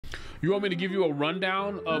You want me to give you a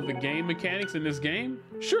rundown of the game mechanics in this game?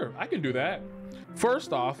 Sure, I can do that.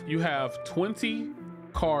 First off, you have 20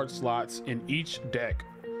 card slots in each deck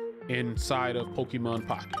inside of Pokemon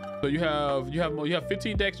Pocket. So you have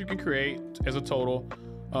 15 decks you can create as a total.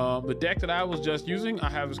 The deck that I was just using, I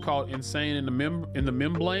have is called Insane in the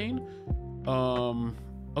Memblane.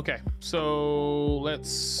 Okay, so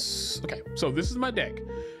this is my deck.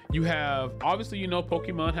 You have, obviously, you know,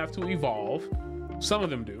 Pokemon have to evolve. Some of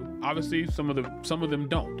them do. Obviously, some of them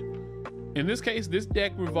don't. In this case, this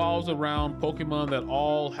deck revolves around Pokemon that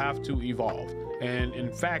all have to evolve. And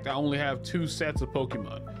in fact, I only have 2 sets of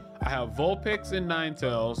Pokemon. I have Vulpix and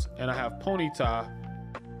Ninetales, and I have Ponyta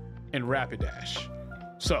and Rapidash.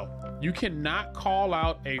 So you cannot call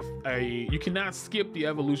out you cannot skip the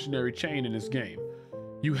evolutionary chain in this game.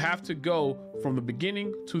 You have to go from the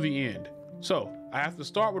beginning to the end. So I have to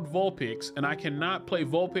start with Vulpix, and I cannot play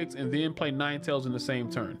Vulpix and then play Ninetales in the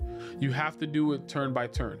same turn. You have to do it turn by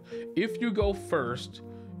turn. If you go first,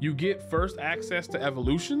 you get first access to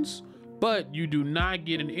evolutions, but you do not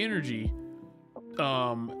get an energy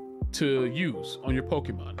to use on your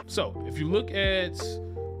Pokemon. So if you look at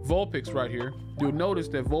Vulpix right here, you'll notice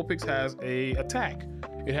that Vulpix has a attack.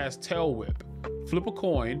 It has Tail Whip. Flip a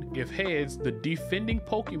coin. If heads, the defending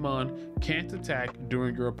Pokemon can't attack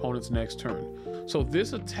during your opponent's next turn. So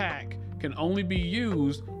this attack can only be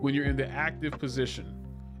used when you're in the active position.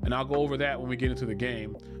 And I'll go over that when we get into the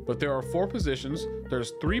game. But there are 4 positions.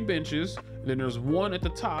 There's 3 benches, and then there's 1 at the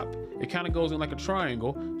top. It kind of goes in like a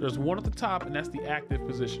triangle. There's 1 at the top, and that's the active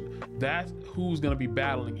position. That's who's going to be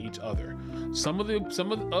battling each other. Some of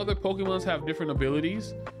the other Pokemons have different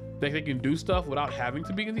abilities. They can do stuff without having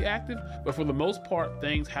to be in the active, but for the most part,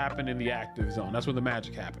 things happen in the active zone. That's where the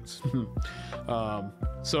magic happens.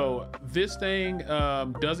 So this thing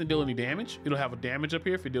doesn't deal any damage. It'll have a damage up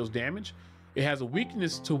here if it deals damage. It has a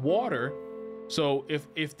weakness to water. So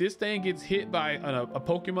if this thing gets hit by a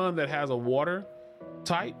Pokemon that has a water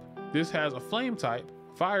type, this has a flame type,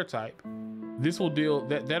 fire type, this will deal,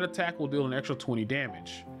 that attack will deal an extra 20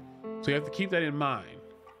 damage. So you have to keep that in mind.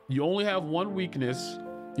 You only have 1 weakness.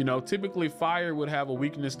 You know, typically fire would have a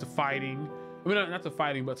weakness to fighting. I mean, not to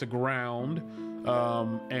fighting, but to ground,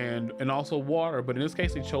 and also water. But in this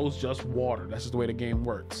case, they chose just water. That's just the way the game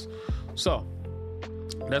works. So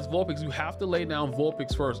that's Vulpix. You have to lay down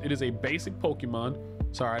Vulpix first. It is a basic Pokemon.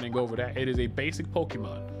 Sorry, I didn't go over that. It is a basic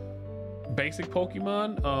Pokemon. Basic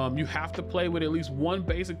Pokemon, you have to play with at least 1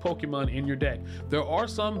 basic Pokemon in your deck. There are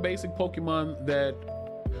some basic Pokemon that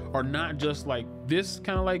are not just like this,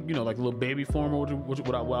 kind of like, you know, like a little baby form, or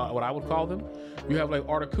what I would call them. You have like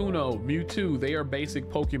Articuno, Mewtwo. They are basic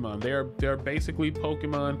Pokemon. They're basically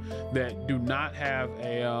Pokemon that do not have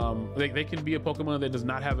a they can be a Pokemon that does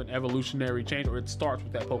not have an evolutionary change, or it starts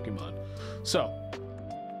with that Pokemon. So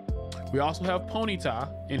we also have Ponyta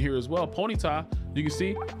in here as well. Ponyta, you can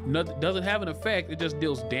see, doesn't have an effect. It just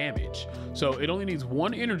deals damage. So it only needs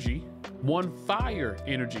 1 energy, 1 fire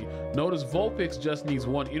energy. Notice Vulpix just needs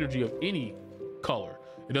 1 energy of any color.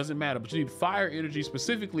 It doesn't matter, but you need fire energy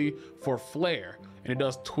specifically for flare, and it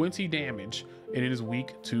does 20 damage, and it is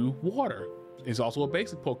weak to water. It's also a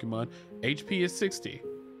basic Pokemon. HP is 60.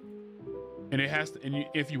 And it has to, and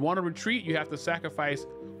if you want to retreat, you have to sacrifice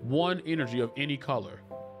 1 energy of any color.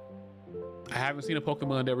 I haven't seen a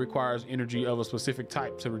Pokemon that requires energy of a specific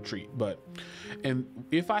type to retreat, and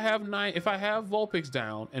if I have Vulpix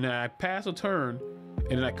down and then I pass a turn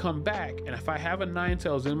and then I come back, and if I have a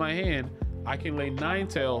Ninetales in my hand, I can lay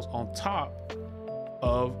Ninetales on top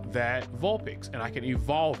of that Vulpix and I can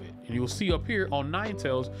evolve it. And you'll see up here on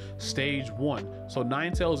Ninetales, stage 1. So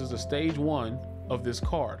Ninetales is a stage 1 of this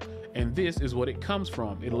card, and this is what it comes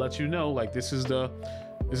from. It'll let you know, like, this is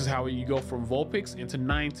how you go from Vulpix into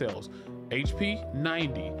Ninetales. HP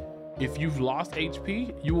 90. If you've lost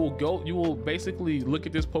HP, you will basically look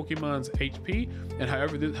at this Pokemon's HP, and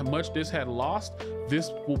how much this had lost, this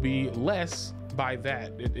will be less by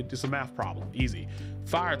that. It's a math problem, easy.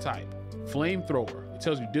 Fire type, flamethrower. It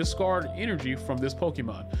tells you discard energy from this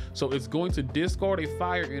Pokemon. So it's going to discard a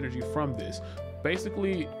fire energy from this.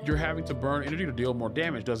 Basically, you're having to burn energy to deal more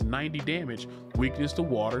damage. Does 90 damage, weakness to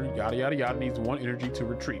water, yada, yada, yada, needs 1 energy to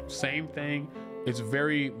retreat. Same thing. It's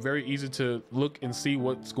very, very easy to look and see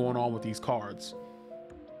what's going on with these cards.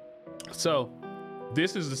 So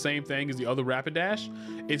this is the same thing as the other Rapidash.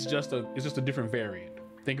 It's just a different variant.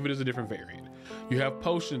 Think of it as a different variant. You have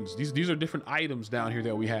potions. These are different items down here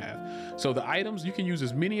that we have. So the items, you can use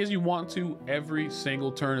as many as you want to every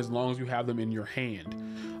single turn, as long as you have them in your hand.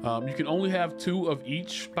 You can only have 2 of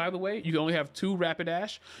each, by the way. You can only have 2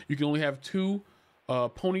 Rapidash. You can only have 2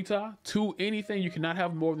 Ponyta, 2 anything. You cannot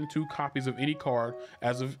have more than 2 copies of any card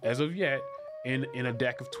as of yet in a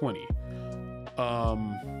deck of 20.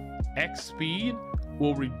 X speed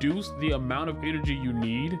will reduce the amount of energy you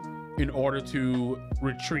need in order to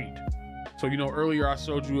retreat. So, you know, earlier I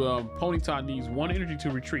showed you Ponyta needs 1 energy to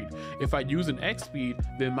retreat. If I use an X speed,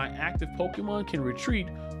 then my active Pokemon can retreat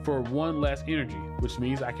for 1 less energy, which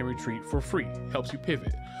means I can retreat for free. Helps you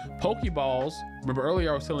pivot. Pokeballs, remember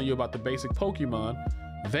earlier I was telling you about the basic Pokemon,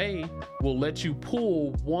 they will let you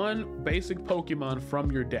pull 1 basic Pokemon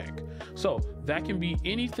from your deck. So that can be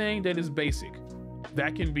anything that is basic.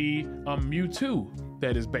 That can be a Mewtwo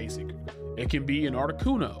that is basic. It can be an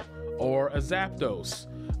Articuno or a Zapdos.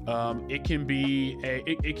 It can be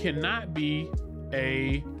it cannot be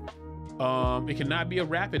a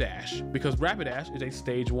Rapidash, because Rapidash is a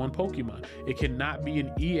stage 1 Pokemon. It cannot be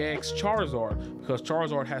an EX Charizard, because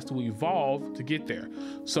Charizard has to evolve to get there.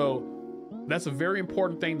 So that's a very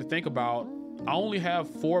important thing to think about. I only have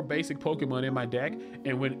 4 basic Pokemon in my deck,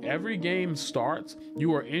 and when every game starts,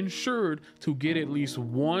 you are insured to get at least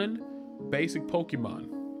 1 basic Pokemon.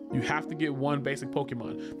 You have to get 1 basic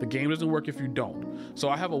Pokemon. The game doesn't work if you don't. So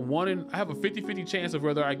I have a 50-50 chance of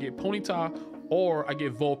whether I get Ponyta or I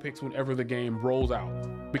get Vulpix whenever the game rolls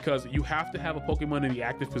out, because you have to have a Pokemon in the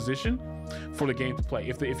active position for the game to play.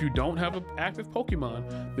 If you don't have an active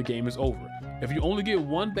Pokemon, the game is over. If you only get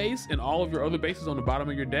 1 base and all of your other bases on the bottom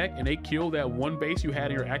of your deck, and they kill that 1 base you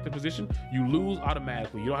had in your active position, you lose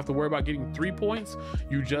automatically. You don't have to worry about getting 3 points.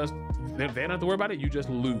 They don't have to worry about it. You just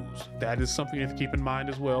lose. That is something you have to keep in mind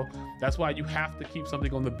as well. That's why you have to keep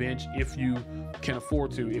something on the bench if you can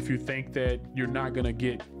afford to, if you think that you're not gonna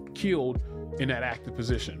get killed in that active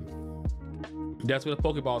position. That's where the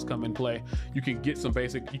Pokeballs come in play. You can get some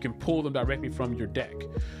basic, you can pull them directly from your deck,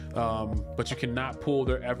 but you cannot pull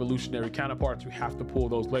their evolutionary counterparts. You have to pull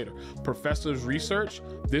those later. Professor's Research,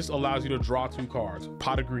 this allows you to draw 2 cards.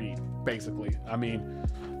 Pot of Greed, basically. I mean,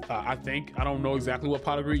 I don't know exactly what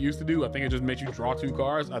Pot of Greed used to do. I think it just makes you draw 2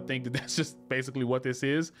 cards. I think that's just basically what this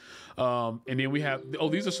is. And then we have,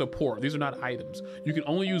 these are support. These are not items. You can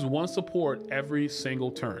only use 1 support every single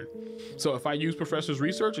turn. So if I use Professor's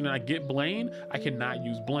Research and then I get Blaine, I cannot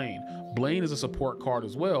use Blaine. Blaine is a support card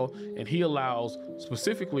as well, and he allows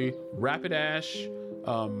specifically Rapidash,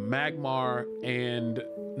 Magmar, and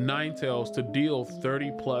Ninetales to deal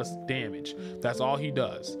 30+ damage. That's all he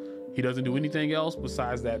does. He doesn't do anything else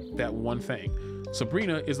besides that 1 thing.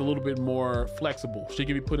 Sabrina is a little bit more flexible. She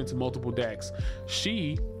can be put into multiple decks.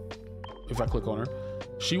 If I click on her,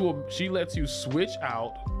 she lets you switch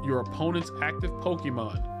out your opponent's active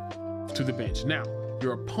Pokemon to the bench. Now,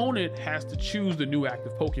 your opponent has to choose the new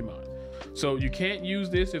active Pokemon. So you can't use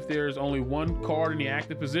this if there's only 1 card in the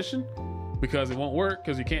active position, because it won't work,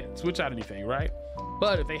 because you can't switch out anything, right?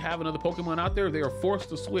 But if they have another Pokemon out there, they are forced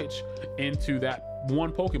to switch into that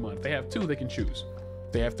 1 Pokemon. If they have 2, they can choose.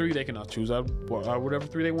 If they have 3, they can choose whatever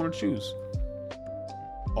 3 they want to choose.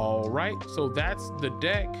 All right, so that's the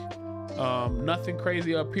deck. Nothing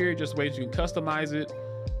crazy up here, just ways you can customize it.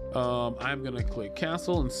 I'm gonna click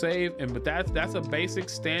cancel and save, but that's a basic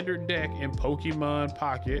standard deck in Pokemon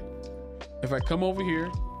Pocket. If I come over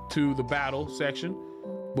here to the battle section,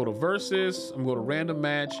 go to versus, I'm going to random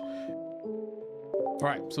match. All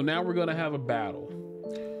right, so now we're gonna have a battle.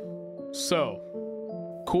 So,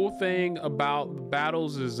 cool thing about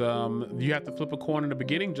battles is you have to flip a coin in the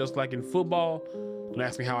beginning, just like in football. Don't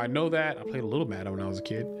ask me how I know that. I played a little Madden when I was a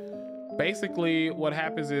kid. Basically, what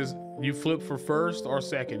happens is you flip for first or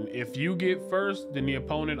second. If you get first, then the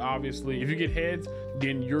opponent, obviously, if you get heads,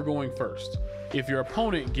 then you're going first. If your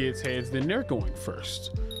opponent gets heads, then they're going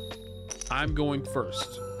first. I'm going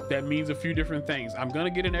first. That means a few different things. I'm gonna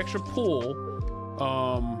get an extra pull,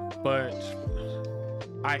 but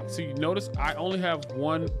notice I only have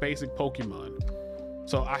 1 basic Pokemon.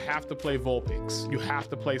 So I have to play Vulpix. You have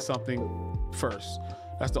to play something first.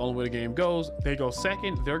 That's the only way the game goes. They go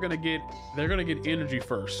second. They're gonna get energy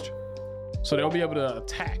first, so they'll be able to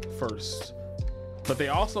attack first. But they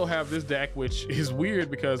also have this deck, which is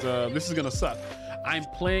weird because this is gonna suck. I'm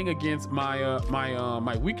playing against my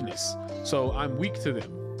my weakness, so I'm weak to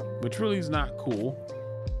them, which really is not cool.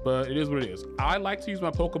 But it is what it is. I like to use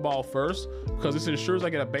my Pokeball first because this ensures I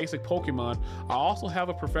get a basic Pokemon. I also have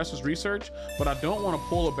a Professor's Research, but I don't want to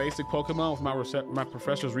pull a basic Pokemon with my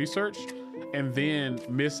Professor's Research and then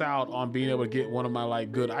miss out on being able to get one of my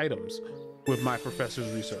good items with my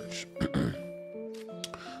Professor's Research.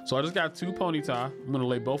 So I just got 2 Ponyta. I'm gonna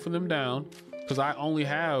lay both of them down because I only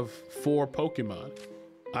have 4 Pokemon.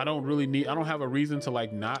 I don't have a reason to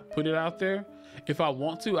not put it out there. If I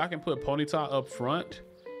want to, I can put Ponyta up front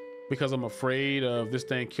because I'm afraid of this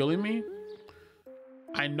thing killing me.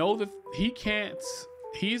 I know that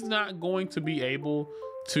he's not going to be able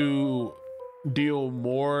to deal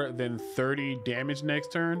more than 30 damage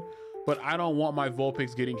next turn, but I don't want my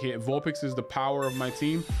Vulpix getting hit. Vulpix is the power of my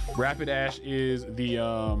team. Rapidash is the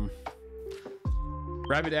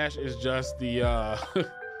Rapidash is just the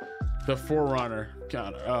the forerunner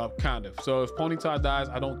kind of. So if Ponyta dies,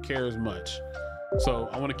 I don't care as much. So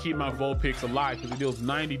I want to keep my Vulpix alive because it deals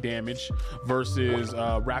 90 damage versus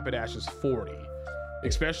Rapidash's 40.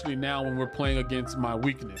 Especially now when we're playing against my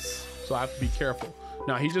weakness. So I have to be careful.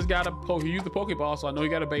 Now he just got he used the Pokeball, so I know he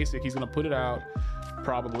got a basic. He's gonna put it out,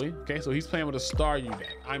 probably. Okay, so he's playing with a Staryu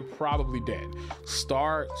deck. I'm probably dead.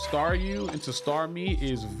 Staryu into Starmie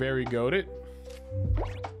is very goated.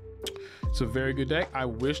 It's a very good deck. I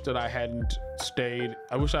wish that I hadn't stayed.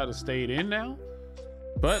 I wish I'd have stayed in now,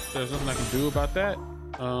 but there's nothing I can do about that.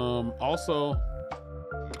 Also,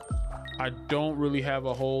 I don't really have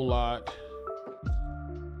a whole lot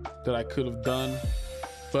that I could have done,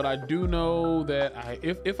 but I do know that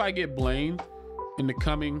if I get blamed in the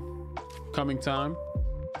coming time,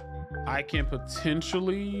 I can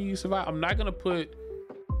potentially survive. I'm not gonna put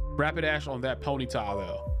Rapidash on that Ponyta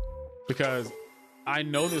though, because I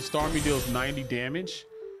know that Starmie deals 90 damage,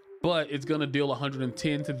 but it's gonna deal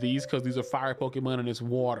 110 to these because these are fire Pokemon and it's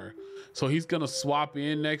water. So he's gonna swap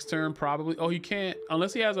in next turn probably. Oh, he can't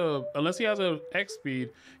unless he has a X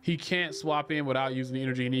speed. He can't swap in without using the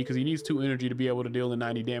energy he needs because he needs 2 energy to be able to deal the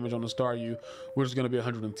 90 damage on the Staryu, which is gonna be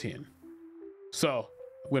 110. So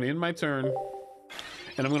I'm gonna end my turn,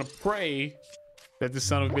 and I'm gonna pray that this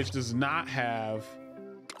son of a bitch does not have.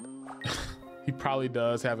 He probably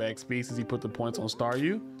does have XP since he put the points on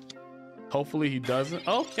Staryu. Hopefully he doesn't.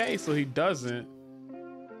 Okay, so he doesn't.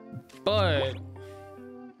 But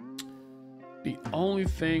the only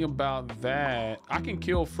thing about that, I can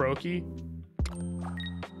kill Froakie.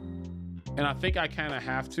 And I think I kind of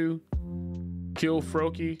have to kill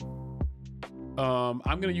Froakie. I'm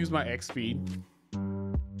gonna use my X speed,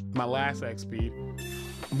 my last X speed.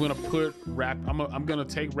 I'm gonna put I'm gonna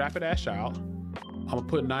take Rapidash out. I'm gonna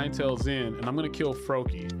put Ninetales in, and I'm gonna kill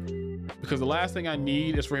Froakie because the last thing I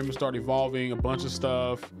need is for him to start evolving a bunch of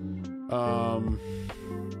stuff,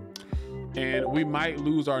 and we might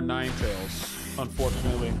lose our Ninetales,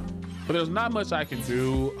 unfortunately. But there's not much I can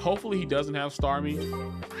do. Hopefully he doesn't have Starmie.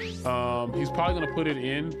 He's probably gonna put it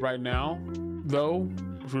in right now, though,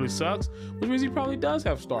 which really sucks, which means he probably does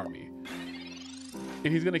have Starmie,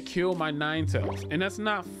 and he's gonna kill my Ninetales, and that's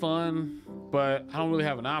not fun. But I don't really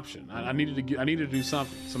have an option. I needed to do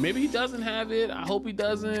something. So maybe he doesn't have it. I hope he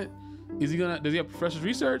doesn't. Does he have Professor's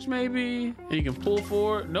Research maybe? And he can pull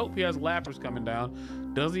for it? Nope, he has Lapras coming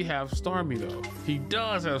down. Does he have Starmie though? He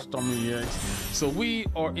does have Starmie EX. So we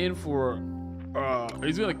are in for,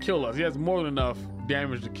 he's gonna kill us. He has more than enough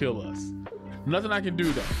damage to kill us. Nothing I can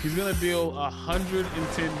do though. He's gonna deal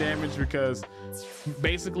 110 damage because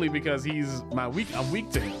he's I'm weak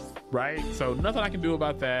to him, right? So nothing I can do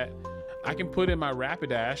about that. I can put in my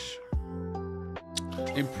Rapidash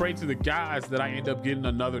and pray to the gods that I end up getting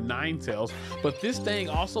another Ninetales. But this thing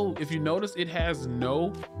also, if you notice, it has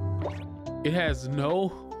no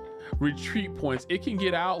retreat points. It can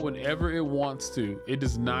get out whenever it wants to. It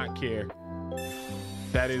does not care.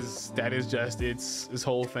 That is just its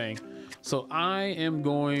whole thing. So I'm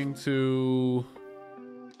gonna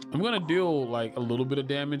deal like a little bit of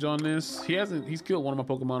damage on this. He's killed one of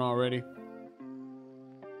my Pokemon already.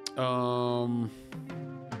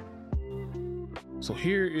 So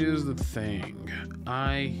here is the thing.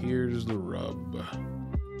 Here's the rub.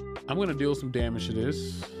 I'm gonna deal some damage to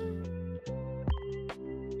this.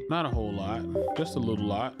 Not a whole lot, just a little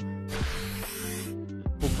lot.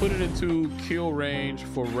 We'll put it into kill range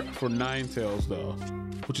for Ninetales though,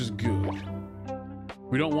 which is good.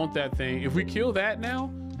 We don't want that thing. If we kill that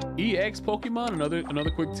now, EX Pokemon,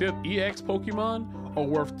 another quick tip, EX Pokemon are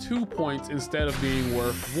worth 2 points instead of being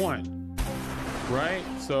worth 1, right?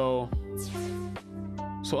 So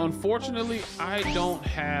unfortunately, I don't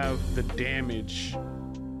have the damage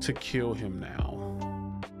to kill him now.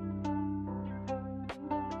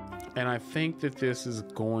 And I think that this is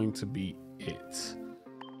going to be it,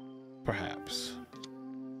 perhaps.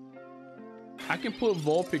 I can put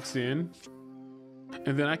Vulpix in,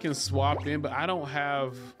 and then I can swap in, but I don't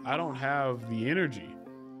have the energy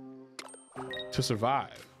to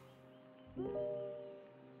survive.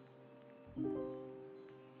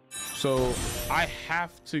 So I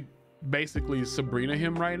have to basically Sabrina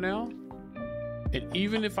him right now. And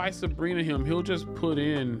even if I Sabrina him, he'll just put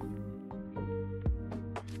in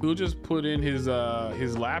his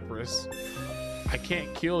Lapras. I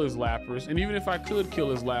can't kill his Lapras. And even if I could kill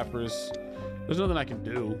his Lapras, there's nothing I can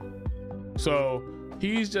do. So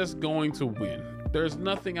he's just going to win. There's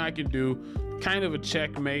nothing I can do. Kind of a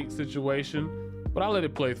checkmate situation, but I'll let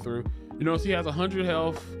it play through. You notice he has 100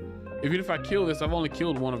 health. Even if I kill this, I've only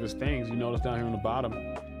killed one of his things. You notice down here on the bottom.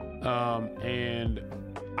 And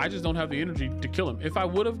I just don't have the energy to kill him. If I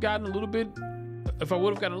would have gotten a little bit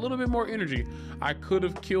more energy, I could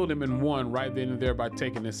have killed him and won right then and there by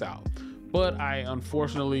taking this out. But I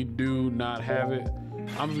unfortunately do not have it.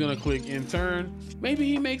 I'm just gonna click in turn. Maybe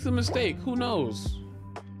he makes a mistake, who knows?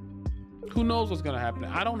 Who knows what's gonna happen?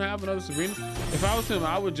 I don't have another Sabrina. If I was him,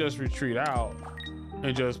 I would just retreat out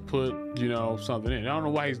and just put, you know, something in. I don't know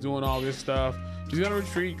why he's doing all this stuff. He's gonna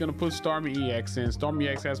retreat, gonna put Stormy EX in. Stormy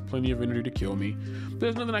EX has plenty of energy to kill me.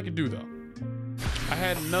 There's nothing I could do though. I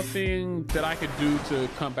had nothing that I could do to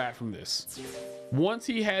come back from this. Once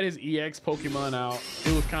he had his EX Pokemon out,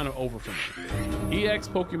 it was kind of over for me. EX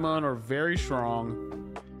Pokemon are very strong.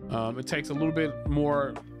 It takes a little bit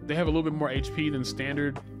more, they have a little bit more HP than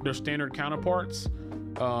their standard counterparts.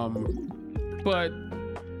 But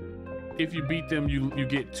if you beat them, you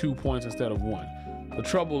get 2 points instead of 1. The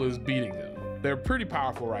trouble is beating them. They're pretty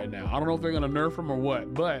powerful right now. I don't know if they're gonna nerf them or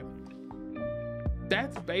what, but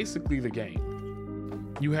that's basically the game.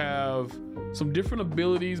 You have some different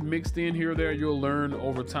abilities mixed in here or there. You'll learn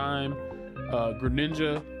over time.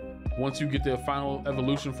 Greninja, once you get the final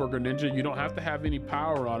evolution for Greninja, you don't have to have any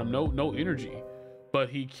power on him, no energy, but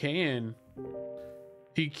he can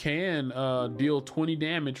deal 20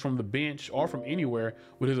 damage from the bench or from anywhere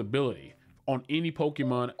with his ability on any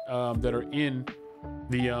Pokemon that are in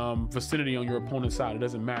the vicinity on your opponent's side. It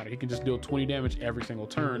doesn't matter. He can just deal 20 damage every single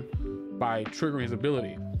turn by triggering his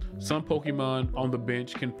ability. Some Pokemon on the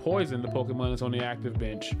bench can poison the Pokemon that's on the active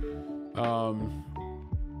bench.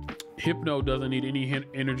 Hypno doesn't need any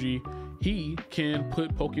energy. He can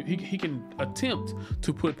he can attempt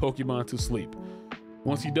to put Pokemon to sleep.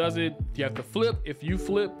 Once he does it, you have to flip. If you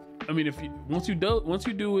flip, I mean, once you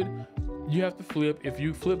do it, you have to flip. If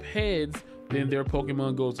you flip heads, then their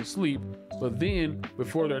Pokemon goes to sleep. But then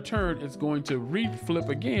before their turn, it's going to re-flip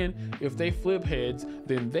again. If they flip heads,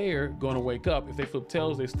 then they're going to wake up. If they flip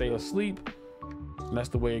tails, they stay asleep. And that's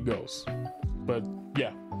the way it goes. But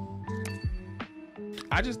yeah,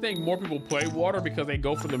 I just think more people play water because they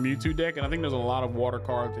go for the Mewtwo deck. And I think there's a lot of water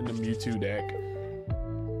cards in the Mewtwo deck.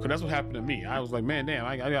 Cause that's what happened to me. I was like, man, damn,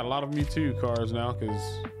 I got a lot of Mewtwo cards now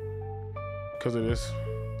because of this.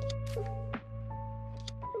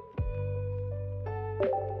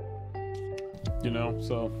 You know,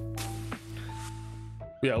 so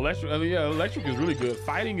yeah, electric is really good.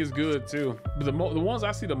 Fighting is good too, but the ones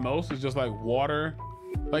I see the most is just like water.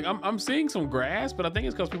 Like I'm seeing some grass, but I think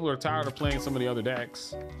it's because people are tired of playing some of the other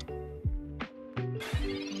decks.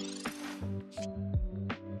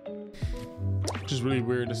 Which is really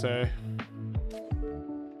weird to say.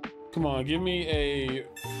 Come on, give me a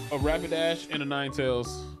Rapidash and a Ninetales.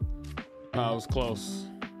 It was close.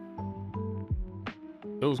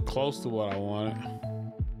 It was close to what I wanted.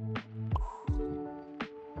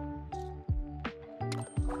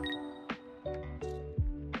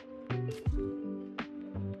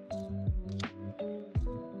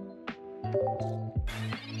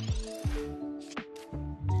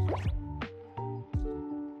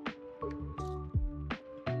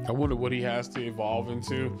 I wonder what he has to evolve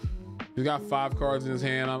into. He's got 5 cards in his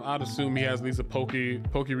hand. I'd assume he has at least a Poke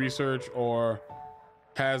Research or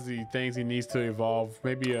has the things he needs to evolve.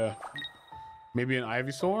 Maybe an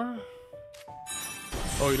Ivysaur.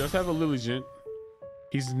 Oh, he does have a Lilligant.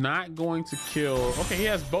 He's not going to kill. Okay, he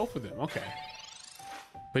has both of them. Okay,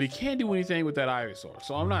 but he can't do anything with that Ivysaur,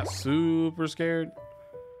 so I'm not super scared.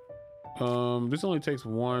 This only takes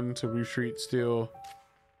 1 to retreat still.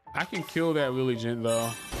 I can kill that Lilligant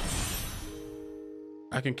though.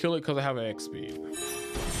 I can kill it because I have an X speed,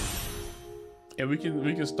 and we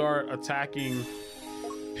can start attacking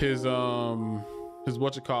his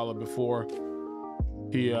whatchamacallit before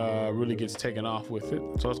he really gets taken off with it.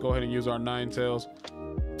 So let's go ahead and use our Ninetales.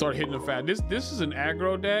 Start hitting him fast. This is an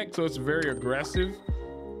aggro deck, so it's very aggressive,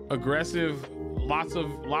 lots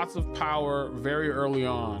of power very early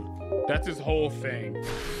on. That's his whole thing.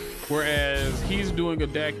 Whereas he's doing a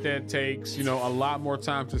deck that takes, you know, a lot more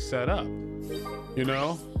time to set up, you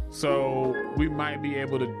know? So we might be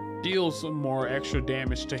able to deal some more extra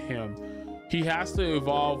damage to him. He has to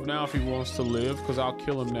evolve now if he wants to live, because I'll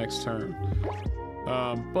kill him next turn.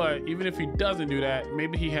 But even if he doesn't do that,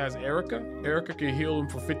 maybe he has Erica. Erica can heal him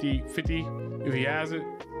for 50 if he has it.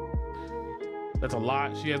 That's a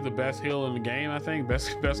lot. She has the best heal in the game, I think.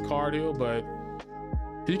 Best card heal, but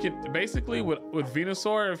he can basically with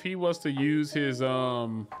Venusaur, if he was to use his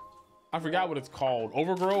I forgot what it's called,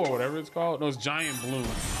 Overgrow or whatever it's called. No, it's Giant Bloom.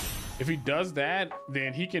 If he does that,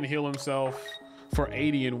 then he can heal himself for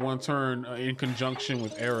 80 in one turn in conjunction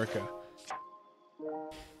with Erica.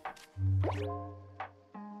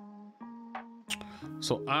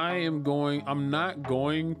 So I'm not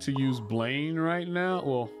going to use Blaine right now.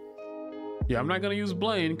 Well, yeah, I'm not gonna use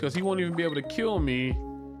Blaine because he won't even be able to kill me.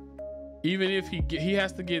 Even if he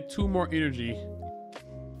has to get 2 more energy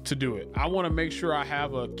to do it. I want to make sure I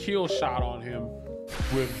have a kill shot on him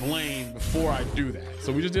with Blaine before I do that.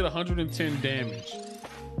 So we just did 110 damage.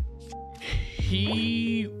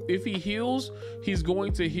 If he heals, he's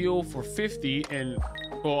going to heal for 50, and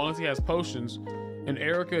well, unless he has potions, and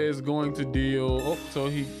Erica is going to deal. Oh, so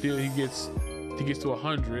he gets to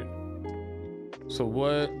 100. So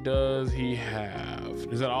what does he have?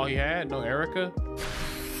 Is that all he had? No Erica?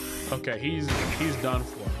 Okay, he's done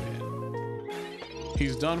for, man.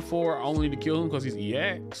 He's done for. I only need to kill him because he's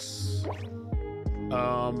EX.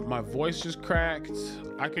 My voice just cracked.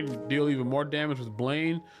 I can deal even more damage with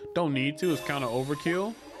Blaine. Don't need to, it's kind of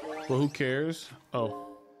overkill. But who cares? Oh.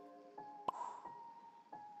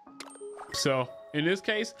 So in this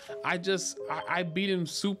case, I beat him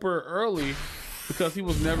super early because he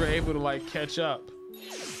was never able to like catch up.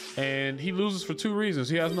 And he loses for 2 reasons.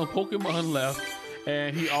 He has no Pokemon left,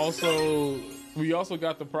 and we also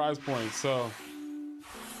got the prize points. So,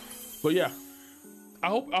 but yeah, I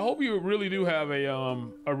hope you really do have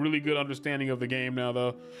a really good understanding of the game now,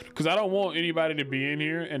 though, because I don't want anybody to be in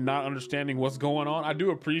here and not understanding what's going on. I do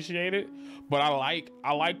appreciate it, but I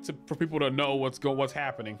like for people to know what's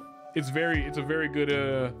happening. It's a very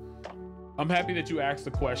good. I'm happy that you asked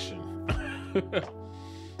the question,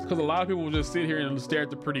 because a lot of people will just sit here and stare at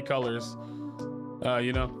the pretty colors,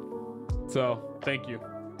 you know. So thank you.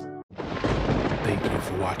 Thank you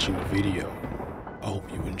for watching the video. I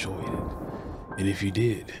hope you enjoyed it. And if you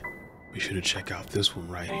did, be sure to check out this one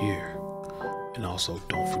right here. And also,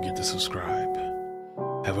 don't forget to subscribe.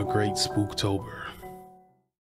 Have a great Spooktober.